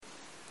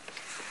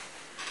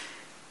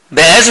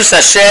Be'ezus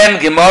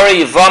Hashem, Gemara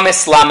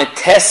Yevamis Lamed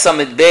Tes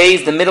Amid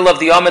Beis, the middle of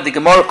the Amid, the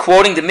Gemara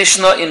quoting the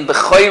Mishnah in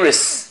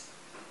Bechoiris,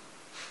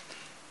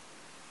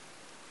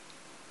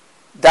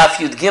 Daf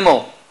Yud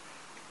Gimel.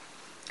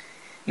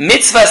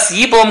 Mitzvahs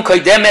Yibum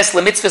Koidemes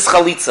LeMitzvahs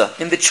Chalitza.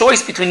 In the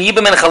choice between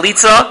Yibum and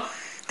Chalitza,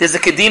 there's a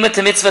Kedima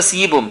to Mitzvahs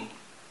Yibum.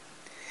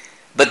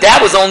 But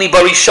that was only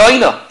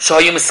Barishoina.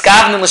 Shahayim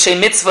Miskavin L'Shem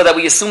Mitzvah, that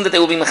we assume that they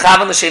will be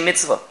Mechavin L'Shem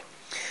Mitzvah.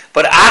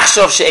 But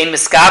Achshav She'ein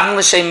Miskavin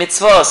L'Shem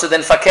Mitzvah, so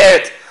then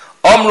Fakert,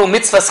 Omru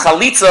Mitzvahs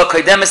Chalitza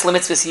Koidemes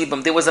LeMitzvahs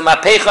Yibum. There was a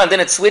Mapecha and then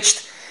it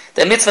switched.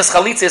 The Mitzvahs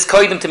Chalitza is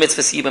Koidem to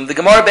Mitzvahs Yibum. The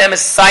Gemara Be'emes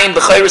Sayin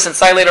Bechoiris and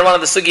Sai later on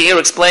in the Sugi here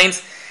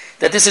explains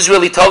that this is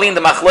really totally in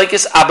the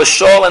Machlokes Abba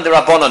Shaul and the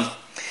Rabbanon.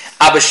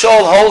 Abba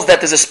Shaul holds that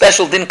there's a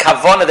special din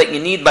kavana that you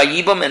need by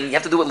Yibum, and you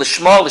have to do it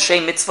l'shma,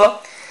 l'shem mitzvah.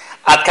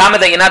 Ad kama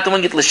that you're not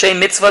doing it l'shem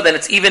mitzvah, then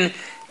it's even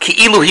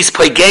ki'ilu his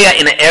poigeya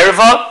in an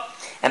erva,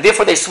 and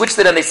therefore they switched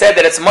it and they said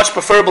that it's much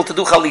preferable to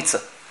do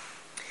chalitza.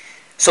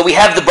 So we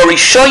have the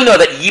barishoina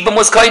that Yibum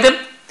was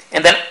koidem,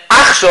 and then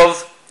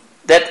achshov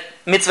that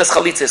mitzvah's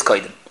chalitza is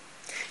koidem.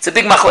 It's a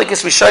big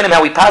machlokes rishonim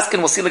how we paskin.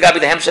 We'll see l'gabi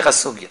the hemshech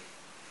hasugya.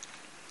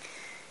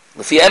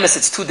 L'fi emes,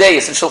 it's 2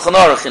 days in Shulchan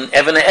Aruch, in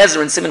Even HaEzer,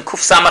 in Siman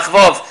Kuf Samach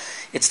Vav,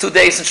 it's 2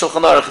 days in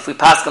Shulchan Aruch, if we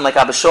paskin like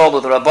Abba Shaul or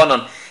the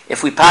Rabbanon,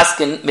 if we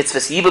paskin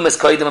mitzvahs Yibum is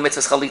koidem, and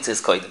mitzvahs Chalitza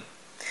is koidem.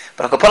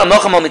 But HaKapolam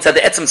Nochamal mitzad the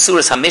Etzem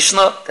Suras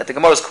HaMishnah, that the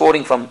Gemara is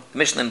quoting from the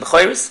Mishnah in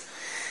Bechoiris,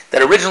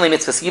 that originally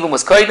mitzvahs Yibum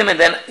was koidem, and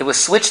then it was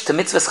switched to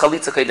mitzvahs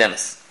Chalitza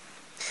koidemis.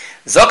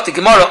 Zok the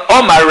Gemara,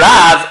 Omar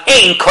Rav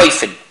ein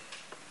koifin.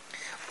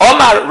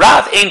 Omar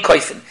Rav ein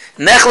koifin.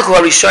 Nechlechu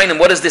HaRishonim,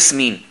 what does this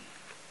mean?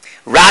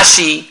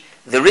 Rashi,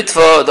 the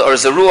Ritva, the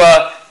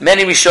Orzarua,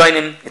 many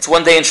Rishonim, it's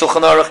 1 day in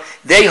Shulchan Aruch,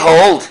 they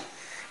hold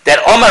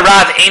that Omar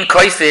Rav Ein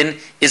Koifin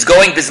is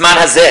going Bizman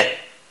Hazeh.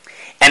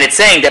 And it's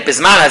saying that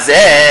Bizman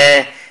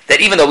Hazeh,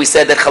 that even though we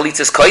said that Chalitza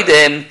is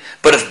Koidem,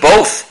 but if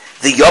both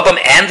the Yobam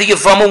and the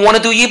Yavam want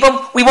to do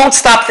Yibam, we won't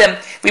stop them.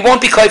 We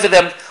won't be Koif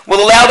them.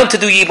 We'll allow them to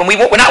do Yibam.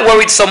 We're not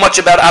worried so much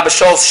about Abba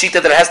Shaul's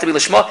Shita that it has to be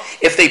Lishma.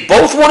 If they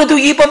both want to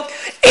do Yibam,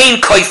 Ein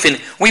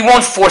Koifin, we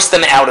won't force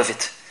them out of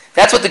it.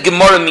 That's what the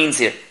Gemara means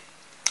here.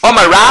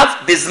 Omar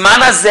Rav,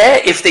 Bizman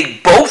Hazeh, if they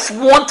both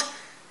want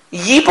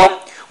Yibum,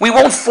 we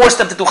won't force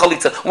them to do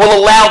Chalitza. We'll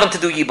allow them to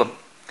do Yibum.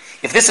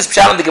 If this is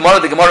Pshat in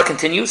the Gemara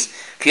continues,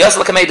 Kiyas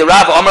l'kamei the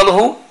Rav, Omar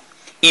Lahu,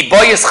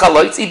 Iboyes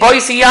Chaloitz,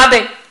 Iboyes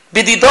Iyadeh,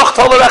 Bididoch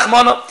Tola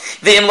Rachmana,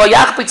 Ve'im lo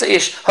yachpitz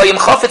ish, Hoyim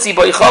Chofetz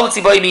Iboy Cholitz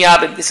Iboy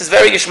Miyabim. This is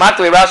very Yishmak,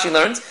 the way Rashi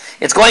learns.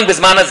 It's going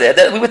Bizman Hazeh,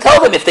 that we would tell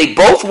them, if they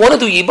both want to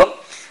do Yibum,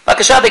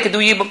 Bakashah, they could do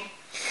Yibum.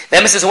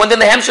 Then this is one in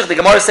the Hemshech, the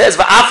Gemara says,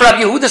 Va'af Rav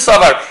Yehuda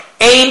Savar,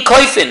 Ein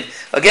Koifin.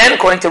 Again,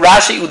 according to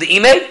Rashi, the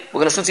email, we're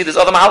going to soon see there's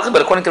other Mahalchim,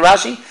 but according to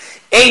Rashi,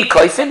 Ein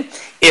Koifin,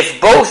 if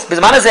both,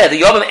 Bizman Hazeh,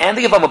 the Yobam and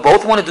the Yavam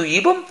both want to do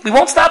Yibum, we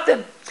won't stop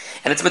them.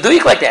 And it's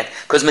Meduyik like that.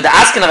 Because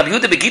Meda'askin Rabbi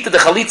Yehuda Begita the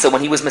Chalitza,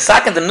 when he was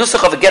Mesakin the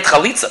Nusach of a get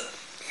Chalitza,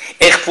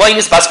 Ech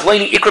Ploinis, Bas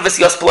Ploini, Ikravis,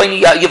 Yos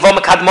Ploini, Yavam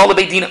Kadmola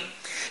Beidina,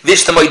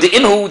 Vishtamoy the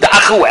Inhu, the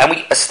Achu, and we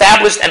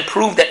established and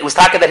proved that it was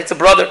Taka that it's a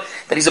brother,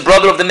 that he's a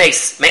brother of the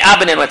mace. Me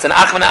Abenenu, it's an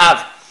Ach and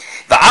Av.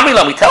 The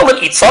Amilam, we tell them,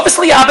 it's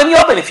obviously Yabim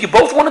Yabim. If you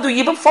both want to do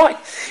Yibim, fine.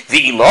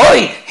 The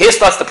Eloi, here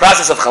starts the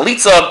process of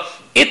Chalitza.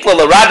 Itla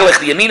l'raglech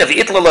the Yamina, the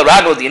Itla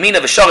l'ragel the Yamina,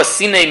 v'sharas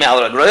sinei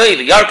me'al ragroi,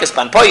 v'yarkes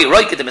panpoi,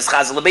 roike de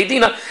mischaz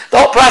l'beidina. The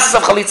whole process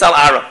of Chalitza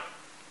al-Ara.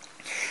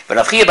 But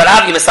Rav Chia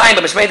Barav Yimesayim,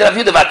 but Mishmei Rav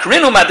Yehuda,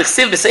 v'akrinu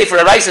ma'dichsiv b'sefer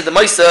ha'raisa, the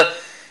Moisa,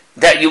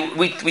 that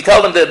we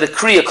tell them the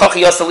Kriya,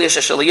 kochi yosel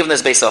yisha shal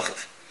yivnes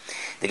beisochiv.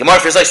 The Gemara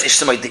for Zois,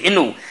 ishtamoy the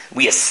Inu,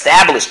 we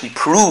established, we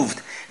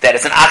proved, that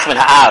it's an Achman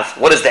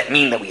Ha'av. What does that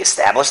mean that we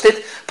established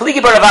it?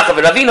 Pligi Baravacha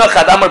v'Ravino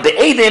Chadamar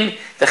be'edim.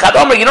 The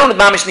Chadamar, you don't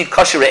mamish need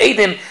kosher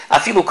edim.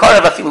 Afilu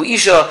karav, afilu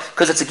isha,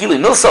 because it's a gili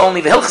milsa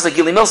only. V'hilchas a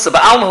gili milsa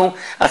ba'almahu.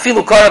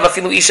 Afilu karav,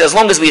 afilu isha. As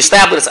long as we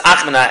establish it's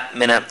Achman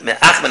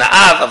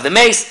Ha'av of the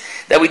mace,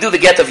 that we do the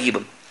get of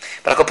Yibum.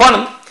 But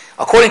Akoponim,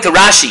 according to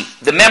Rashi,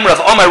 the member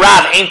of Omar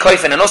Rav Ein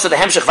Koifin, and also the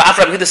Hemshech V'af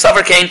Rabbi Yehuda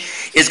Savar Kain,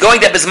 is going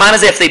that Bizman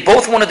Hazeh, if they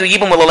both want to do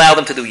Yibum, we'll allow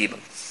them to do Yibum.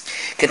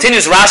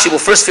 Continues Rashi, we'll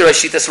first fear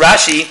Ashitas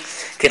Rashi.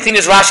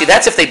 Continues Rashi,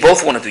 that's if they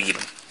both want to do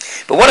Yibam.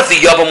 But what if the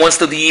Yabam wants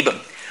to do Yibam,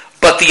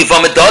 but the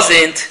Yavam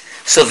doesn't?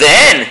 So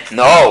then,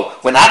 no,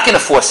 we're not going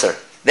to force her.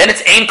 Then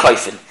it's Ein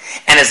Koifin.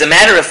 And as a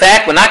matter of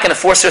fact, we're not going to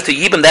force her to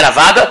Yibam that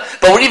Avada,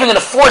 but we're even going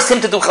to force him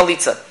to do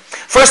Chalitza.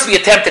 First we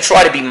attempt to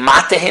try to be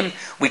mat to him.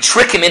 We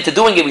trick him into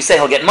doing it. We say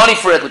he'll get money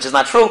for it, which is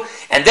not true.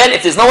 And then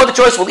if there's no other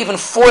choice, we'll even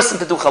force him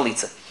to do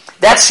Chalitza.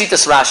 That's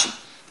Shitas Rashi.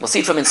 We'll see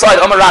it from inside.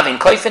 Omar Rav Ein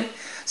Koifin.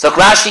 So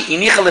Rashi,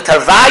 Inicha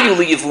letarvayu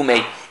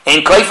liyivume.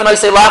 Ein Koifin I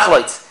say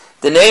lachloitz.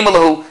 The name of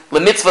the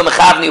mitzvah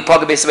mechavni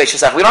upaga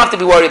beisavei. We don't have to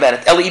be worried about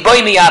it. Eli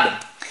iboy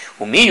miyabim.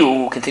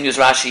 Umiyu, continues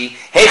Rashi,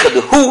 heicha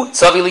the hu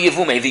tzavi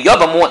liyivume. The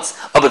Yabam wants.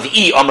 Abba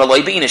v'i amra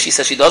loy beina. She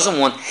says she doesn't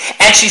want.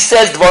 And she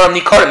says dvaram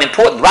nikarim.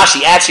 Important.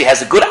 Rashi actually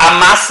has a good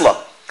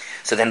amasla.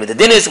 So then with the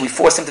din is, we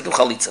force him to do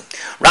chalitza.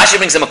 Rashi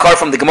brings him a card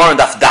from the Gemara in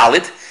Daf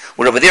Dalit,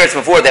 where over there it's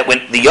before that when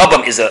the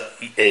Yabam is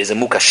a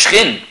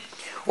mukashchin,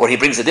 or he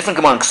brings a different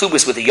Gemara in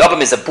Ksubis where the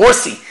Yabam is a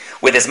borsi,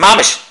 where there's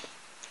mamish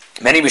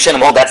Many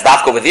Rishonim hold that's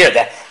dafka over there.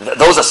 That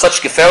those are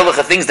such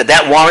geferliche things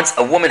that warrants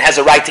a woman has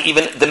a right to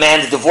even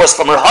demand divorce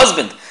from her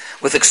husband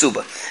with a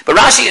ksuba. But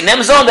Rashi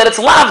nems on that it's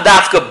lav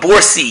dafka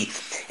borsi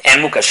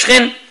and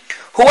mukashchin.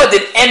 Who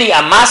did any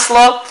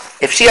amasla?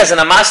 If she has an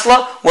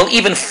amasla,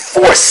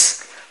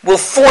 will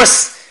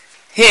force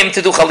him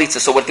to do chalitza.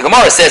 So what the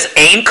Gemara says,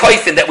 ain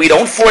koifin, that we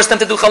don't force them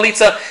to do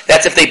chalitza.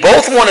 That's if they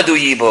both want to do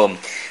yibum.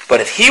 But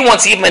if he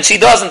wants yibum and she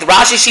doesn't,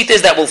 Rashi shita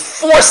is that will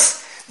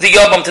force the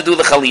yibum to do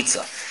the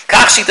chalitza.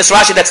 Kach shitas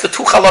Rashi, that's the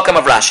two chalakam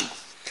of Rashi.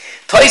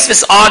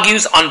 Tosfos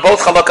argues on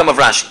both chalakam of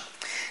Rashi.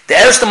 The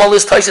Eresh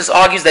Malus Tosfos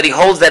argues that he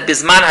holds that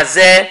bisman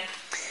hazeh,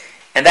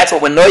 and that's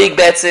what we're noyig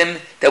betzim,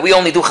 that we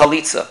only do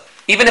chalitza.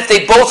 Even if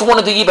they both want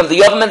to do yibum, the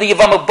yibum and the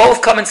yivama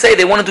both come and say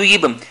they want to do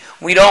yibum.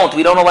 We don't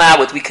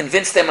allow it. We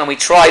convince them and we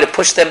try to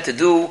push them to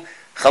do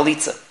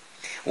chalitza.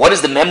 What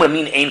does the memra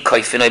mean, ein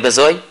koifin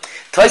oibazoi?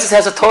 Tosfos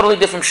has a totally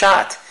different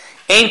shot.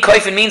 Ein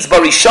koifin means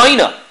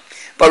barishoina.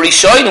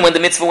 Barishoina when the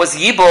mitzvah was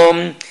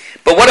yibum.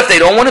 But what if they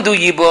don't want to do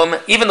yibum,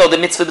 even though the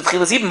mitzvah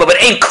b'tchila is yibum, but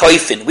ein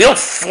koifin. We don't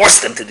force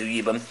them to do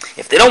yibum.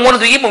 If they don't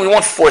want to do yibum, we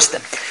won't force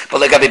them.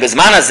 But like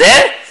bezman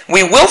hazeh,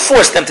 we will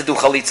force them to do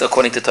chalitza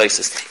according to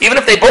Tosfos. Even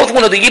if they both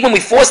want to do yibum, we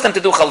force them to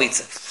do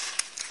chalitza.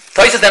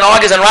 Tosfos then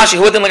argues on Rashi,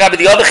 who didn't like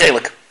the other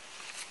chelik.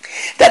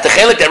 That the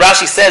chelik that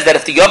Rashi says that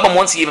if the yibum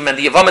wants yibum and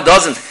the yivama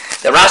doesn't,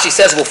 that Rashi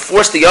says will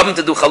force the yibum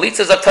to do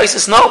chalitza, that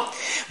Tosfos no.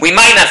 We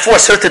might not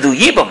force her to do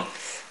yibum,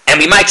 and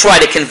we might try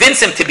to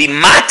convince him to be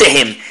mat to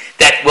him,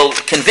 that will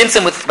convince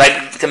him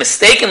to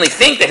mistakenly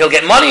think that he'll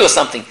get money or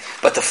something.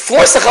 But to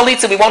force a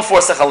chalitza, we won't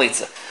force a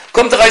chalitza.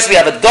 Come to Reis, we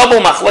have a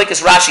double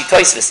machlokes Rashi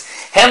Tosfos.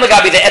 Hen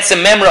legabi the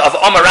etzem memra of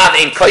Omarav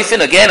ein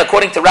koifin. Again,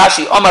 according to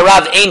Rashi,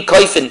 Omarav ein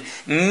koifin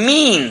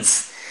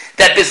means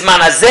that bisman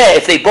hazeh,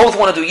 if they both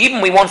want to do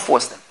yibum, we won't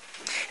force them.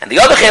 And the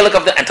other chelik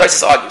of and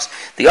Tosfos argues,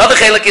 the other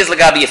chelik is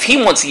legabi if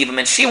he wants yibum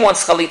and she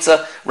wants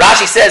chalitza.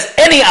 Rashi says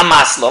any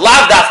amasla,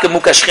 lav dafka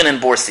mukashchin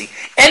and borsi,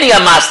 any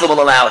amasla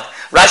will allow it.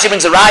 Rashi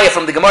brings a raya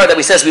from the Gemara that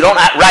we says we don't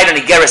write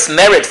any geras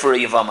merid for a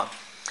yivama.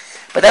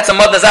 But that's a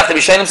mud nazaf. The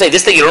Rishonim say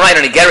this thing you don't write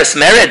any geras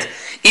merid.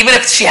 Even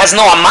if she has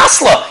no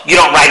amasla, you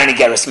don't write any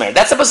geras merid.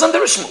 That's a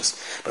bazundar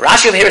shmuz. But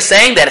Rashi over here is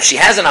saying that if she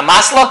has an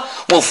amasla,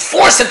 we'll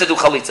force him to do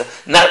chalitza.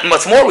 Not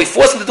much more, we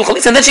force him to do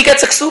chalitza, and then she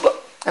gets a ksuba.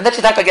 And then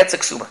she gets a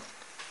ksuba.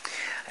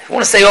 I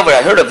want to say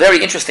I heard a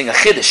very interesting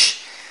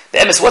chiddush. The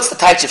emes, what's the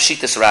types of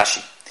shitas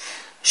Rashi?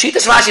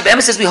 Shitas Rashi, the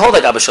emes says we hold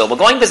like Abba Shol. We're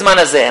going bisman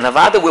hazeh, and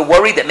avada we're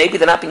worried that maybe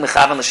they're not being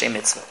mechavan l'shem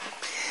mitzvah.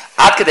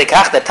 Ad kedei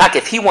kach that tak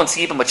if he wants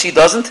yibum but she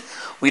doesn't,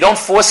 we don't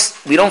force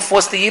the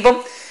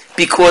yibum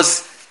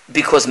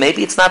because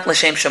maybe it's not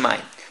l'shem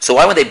shemayim. So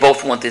why would they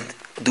both want it?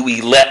 Do we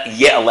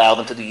allow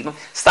them to do yibum?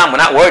 Stam, we're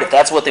not worried if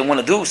that's what they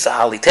want to do.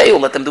 Sahali teo,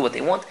 let them do what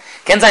they want.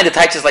 Kenzayin the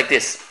types is like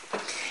this: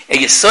 a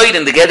yisoid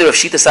in the gather of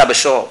shitas Abba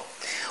Shol.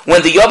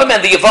 When the Yabam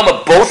and the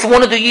Yavama both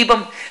want to do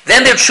Yibam,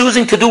 then they're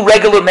choosing to do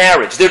regular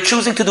marriage. They're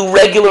choosing to do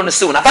regular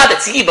Nesuin. Avad,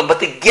 it's Yibam,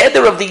 but the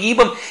gather of the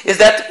Yibam is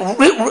that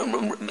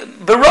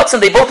Berotz,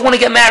 and they both want to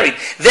get married.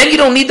 Then you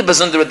don't need the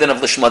Bazundar Adin of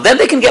Lishma. Then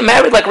they can get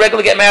married like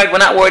regular get married. We're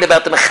not worried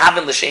about the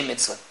Mechavan L'Shem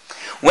Mitzvah.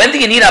 When do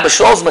you need Abba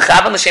Shol's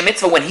Mechavan L'Shem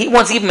Mitzvah? When he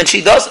wants Yibam and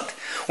she doesn't.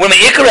 When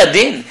Me'ikar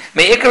Adin,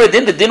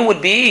 the din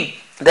would be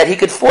that he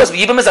could force.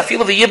 Yibam is a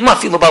feel of a Yibam, a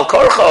feel of Bal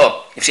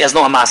Korcha, if she has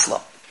no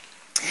Hamasla.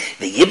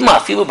 The Yibma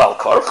afilu bal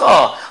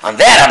korcha. On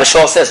that, Abba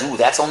Shol says,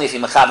 that's only if you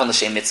mechavan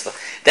l'shem mitzvah.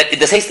 That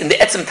it says in the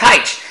etzem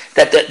taich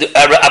that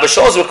Abba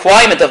Shol's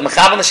requirement of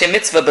mechavan l'shem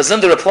mitzvah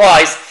bazunda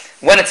applies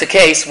when it's a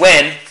case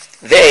when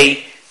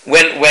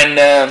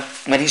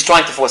he's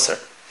trying to force her.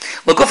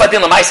 L'guf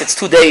adin l'mais, it's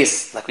 2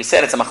 days. Like we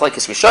said, it's a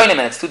machlokes rishonim,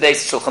 and it's 2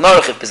 days Shulchan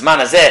Aruch. If bisman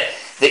hazeh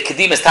the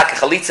kedim is taka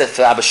chalitza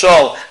for Abba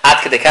Shol ad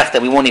kedei kach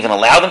that we won't even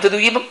allow them to do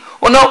yibam,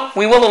 or no,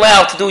 we will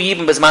allow to do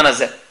yibam bisman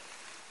hazeh.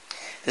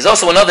 There's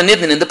also another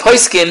nidin in the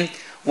Poskim.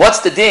 What's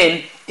the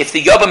din if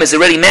the Yabam is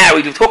already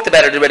married? We've talked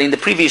about it already in the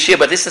previous year,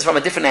 but this is from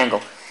a different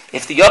angle.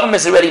 If the Yabam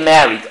is already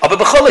married, and the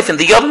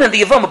Yabam and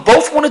the Yavam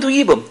both want to do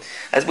Yibam,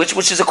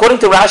 which is according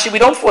to Rashi, we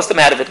don't force them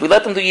out of it. We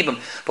let them do Yibam.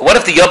 But what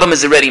if the Yabam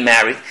is already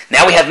married?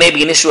 Now we have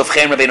maybe an issue of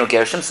Chen Rabbeinu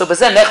Gershom. So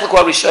Bazen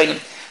Nechlekwa Rishonim.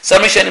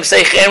 Some Rishonim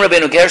say Chen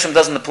Rabbeinu Gershom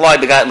doesn't apply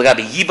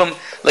Legabi Yibam,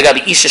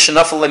 Legabi Isha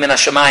Shenafel Min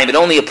HaShamayim. It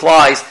only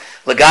applies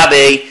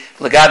Legabi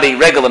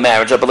regular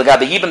marriage, but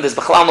Legabi Yibam, there's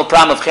B'chlal no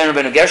problem of Chen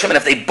Rabbeinu Gershom, and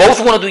if they both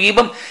want to do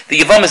Yibam, the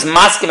Yivam is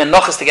maskim and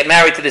nochas to get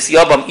married to this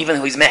Yabam, even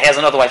though he has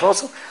another wife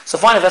also. So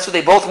fine, if that's what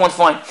they both want,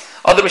 fine.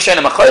 Other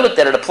Rishonim Achoylik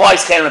that it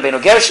applies Chen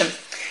Rabbeinu Gershom.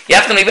 You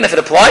have to know, even if it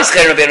applies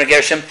Chen Rabbeinu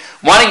Gershom,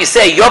 why don't you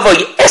say Yavo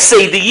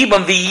Yesei the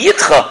Yibam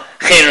v'yitcha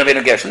Chen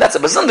Rabbeinu Gershom? That's a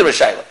bazundar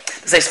Rishayla.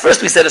 It says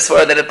first we said as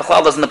far that it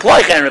B'chlal doesn't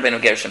apply Chen Rabbeinu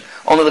Gershom,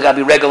 only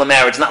Legabi regular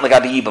marriage, not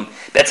Legabi Yibam.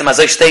 That's a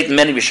Mazay State in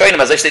many Rishonim,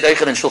 Mazay State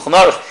Eichel in Shulchan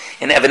Aruch,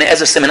 in Even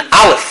Ezer Siman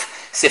Aleph.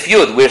 Sif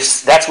Yud,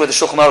 that's where the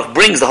Shulchan Aruch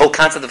brings the whole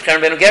concept of Chen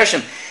Rabbeinu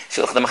Gershom.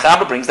 Shulchan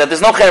Mechaber brings that there's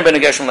no Chen Rabbeinu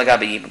Gershom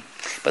Legabi Yibam.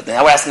 But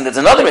now we're asking, there's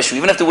another issue.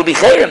 Even if there would be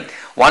Cherem,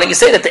 why don't you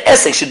say that the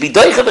essay should be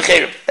Doicha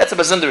B'Cherem? That's a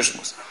Bazundar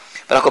Shmuz.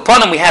 But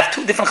Akoponim, we have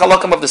 2 different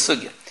halakim of the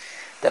sugya.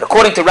 that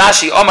according to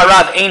Rashi, Omar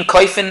Rav Ein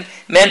Koifin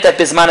meant that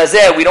Bizman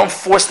Hazeh, we don't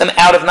force them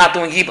out of not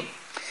doing Yibam.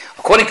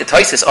 According to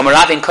Tosfos, Omar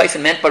Rav Ein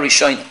Koifin meant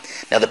Barishonim.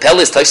 Now the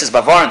Pella is Tosfos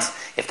Bavarans.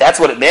 If that's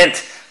what it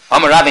meant,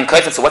 Omar Rav Ein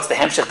Koifin, so what's the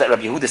hemshech that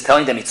Rabbi Yehuda is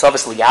telling them,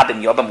 Yitzavos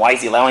L'Yabim Yobam, why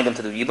is he allowing them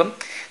to do Yibam?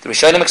 The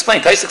Rishonim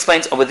explain, Tosfos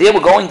explains, over there we're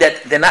going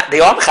that they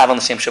are Mechav on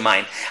the Shem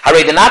Shemayim.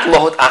 Hare, they're not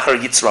Lohot Achar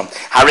Yitzram.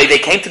 Hare, they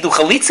came to do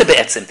Chalitza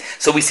Be'etzim.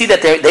 So we see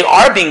that they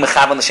are being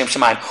Mechav on the Shem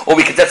Shemayim. Or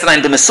we could that's the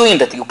Mesuyim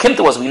that the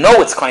Yukimta was, we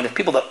know it's kind of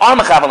people that are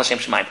Mechav on the Shem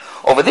Shemayim.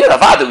 Over there,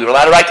 Avadu, we were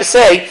allowed to write to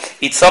say,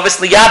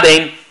 Yitzavos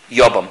L'Yabim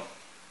Yobam.